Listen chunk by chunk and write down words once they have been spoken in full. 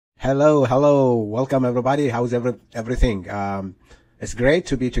Hello, hello. Welcome everybody. How's everything? It's great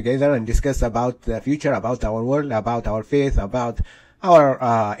to be together and discuss about the future, about our world, about our faith, about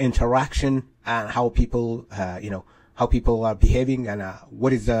our interaction and how people, how people are behaving and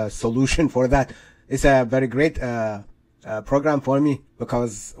what is the solution for that. It's a very great program for me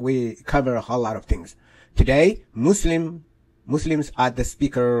because we cover a whole lot of things. Today, Muslims at the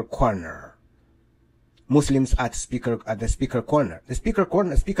speaker corner. Muslims at the speaker corner. The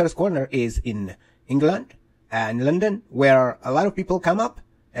speaker's corner is in England and London, where a lot of people come up,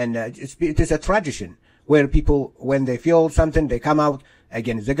 and it is a tradition where people, when they feel something, they come out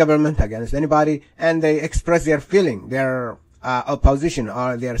against the government, against anybody, and they express their feeling, their opposition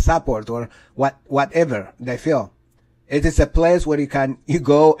or their support or whatever they feel. It is a place where you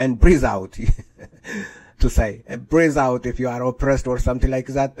go and breathe out. To say, breathe out if you are oppressed or something like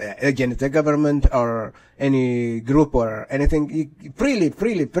that against the government or any group or anything.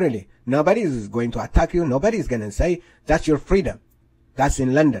 Freely. Nobody is going to attack you. Nobody is going to say that's your freedom. That's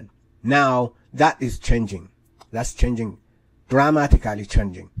in London. Now that is changing. That's changing, dramatically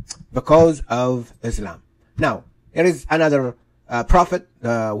changing because of Islam. Now there is another prophet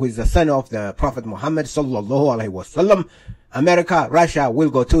who is the son of the Prophet Muhammad sallallahu alaihi wasallam. America, Russia will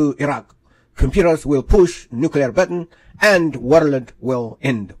go to Iraq. Computers will push nuclear button and world will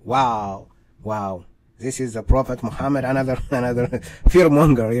end. Wow. This is the Prophet Muhammad, another fear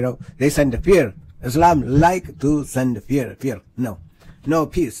monger, you know. They send fear. Islam like to send fear. No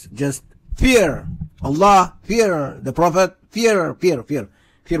peace, just fear. Allah, fear the Prophet, fear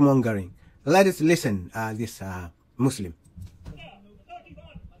mongering. Let us listen, this Muslim.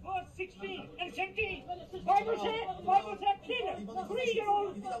 Bible said kill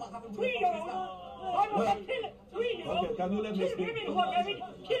 3-year-old. Bible said kill 3-year-old. Can you let me kill speak? women who are married,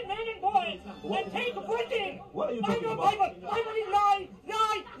 kill men and boys, and take a birthday. What are you talking about? Bible is lie.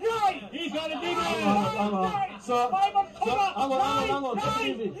 He's got a big Lie. Sir, Bible hang on.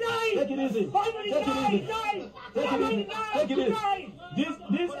 Take it easy. Bible is lie. Take it easy.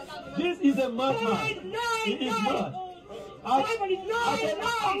 This is a madman. He is mad. Bible is I said,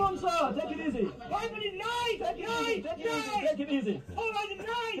 hang lie. on, sir. Take it easy. Bible is lie. Take it easy. All right,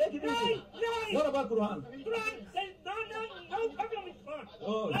 lie. Take it easy. What about Quran? Quran, there's no problem with Quran.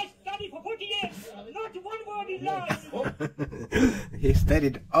 Oh. I studied for 40 years. Not one word is lies. He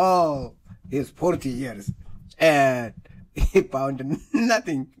studied all his 40 years and he found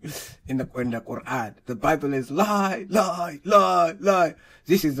nothing in the Quran. The Bible is lie.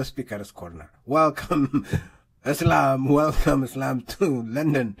 This is the speaker's corner. Welcome Islam to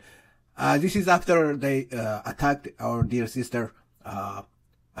London. This is after they attacked our dear sister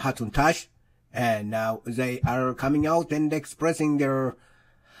Hatun Tash, and now they are coming out and expressing their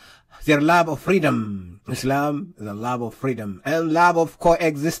love of freedom. Islam, the love of freedom and love of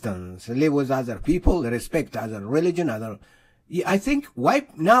coexistence. Live with other people, respect other religion, I think why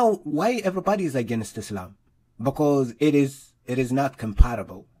everybody is against Islam? Because it is not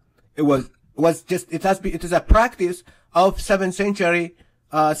compatible. It is a practice of 7th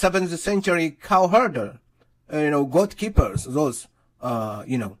century cow herder, goat keepers, those,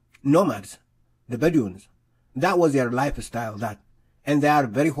 nomads, the Bedouins. That was their lifestyle, and they are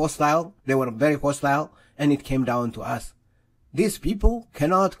very hostile. They were very hostile, and it came down to us. These people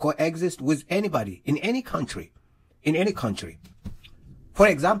cannot coexist with anybody in any country. For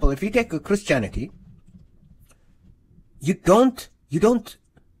example, if you take Christianity, you don't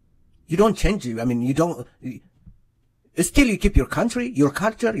change. Still you keep your country, your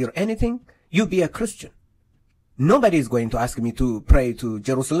culture, your anything. You be a Christian. Nobody is going to ask me to pray to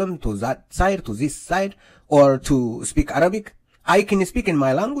Jerusalem, to that side, to this side, or to speak Arabic. I can speak in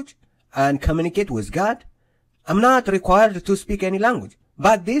my language and communicate with God. I'm not required to speak any language.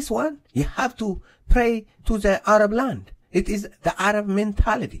 But this one, you have to pray to the Arab land. It is the Arab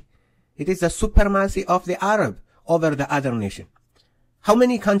mentality. It is the supremacy of the Arab over the other nation. How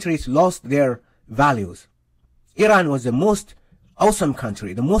many countries lost their values? Iran was the most awesome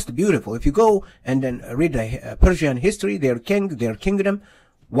country, the most beautiful. If you go and then read the Persian history, their kingdom,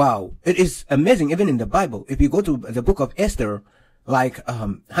 wow, it is amazing. Even in the Bible, if you go to the book of Esther, like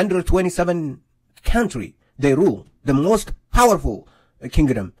 127 country they rule, the most powerful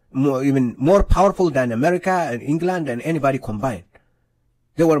kingdom, even more powerful than America and England and anybody combined.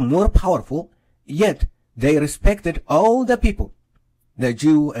 They were more powerful, yet they respected all the people. The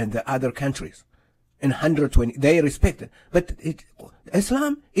Jew and the other countries in 120, they respect it. But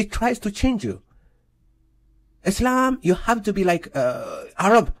Islam, it tries to change you. Islam, you have to be like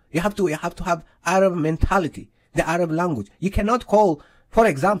Arab. You have to have Arab mentality, the Arab language. You cannot call, for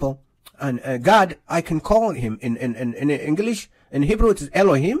example, God. I can call him in English. In Hebrew, it is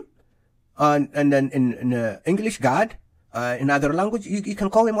Elohim. and then in English, God, in other language, you can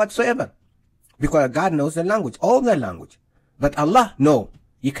call him whatsoever. Because God knows the language, all the language. But Allah, no.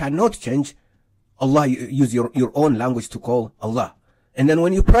 You cannot change Allah. You use your own language to call Allah. And then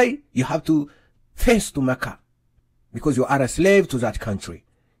when you pray, you have to face to Mecca. Because you are a slave to that country.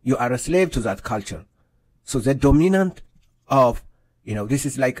 You are a slave to that culture. So the dominant of, this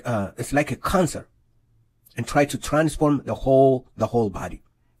is like, it's like a cancer. And try to transform the whole body.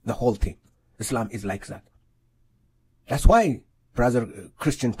 The whole thing. Islam is like that. That's why, Brother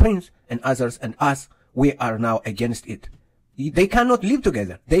Christian Prince and others and us, we are now against it. They cannot live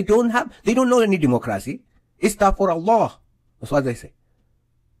together. They don't know any democracy. It's tough for Allah. That's what they say.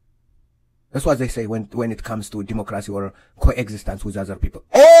 That's what they say when it comes to democracy or coexistence with other people.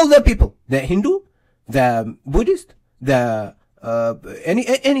 All the people, the Hindu, the Buddhist, the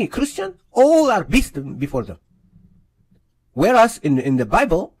any Christian, all are beasts before them. Whereas in the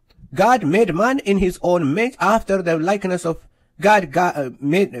Bible, God made man in his own image after the likeness of God.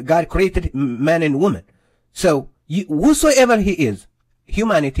 God created man and woman. So whosoever he is,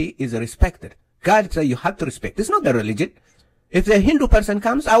 humanity is respected. God said you have to respect. It's not the religion. If the Hindu person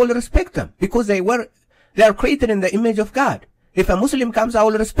comes, I will respect them because they are created in the image of God. If a Muslim comes, I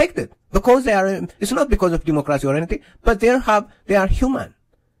will respect it because it's not because of democracy or anything, but they are human,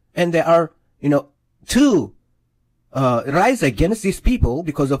 and they are, to rise against these people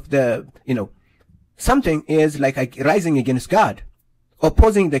because of the, something is like rising against God,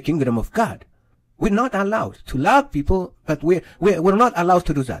 opposing the kingdom of God. We're not allowed to love people, but we're not allowed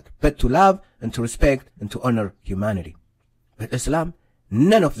to do that, but to love and to respect and to honor humanity. But Islam,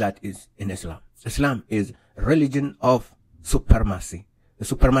 none of that is in Islam. Islam is a religion of supremacy, the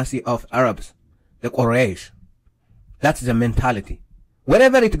supremacy of Arabs, the Quraysh. That's the mentality.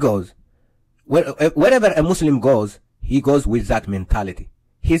 Wherever it goes, wherever a Muslim goes, he goes with that mentality.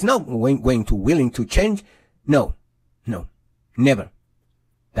 He's not willing to change. No, never.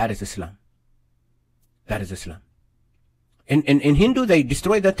 That is Islam. That is Islam. In Hindu, they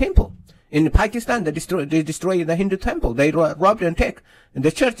destroy the temple. In Pakistan, they destroy the Hindu temple. They rob and take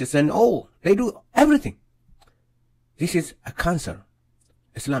the churches and all. They do everything. This is a cancer.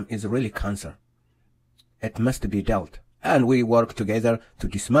 Islam is really cancer. It must be dealt. And we work together to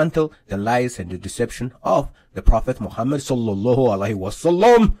dismantle the lies and the deception of the Prophet Muhammad sallallahu alaihi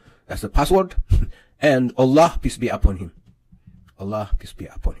wasallam. That's the password. And Allah, peace be upon him. Allah, peace be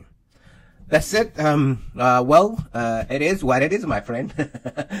upon him. That's it. It is what it is, my friend.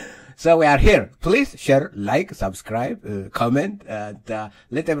 So we are here. Please share, like, subscribe, comment, and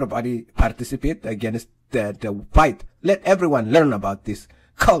let everybody participate against the fight. Let everyone learn about this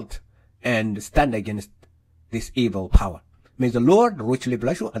cult and stand against this evil power. May the Lord richly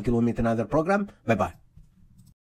bless you until we meet another program. Bye-bye.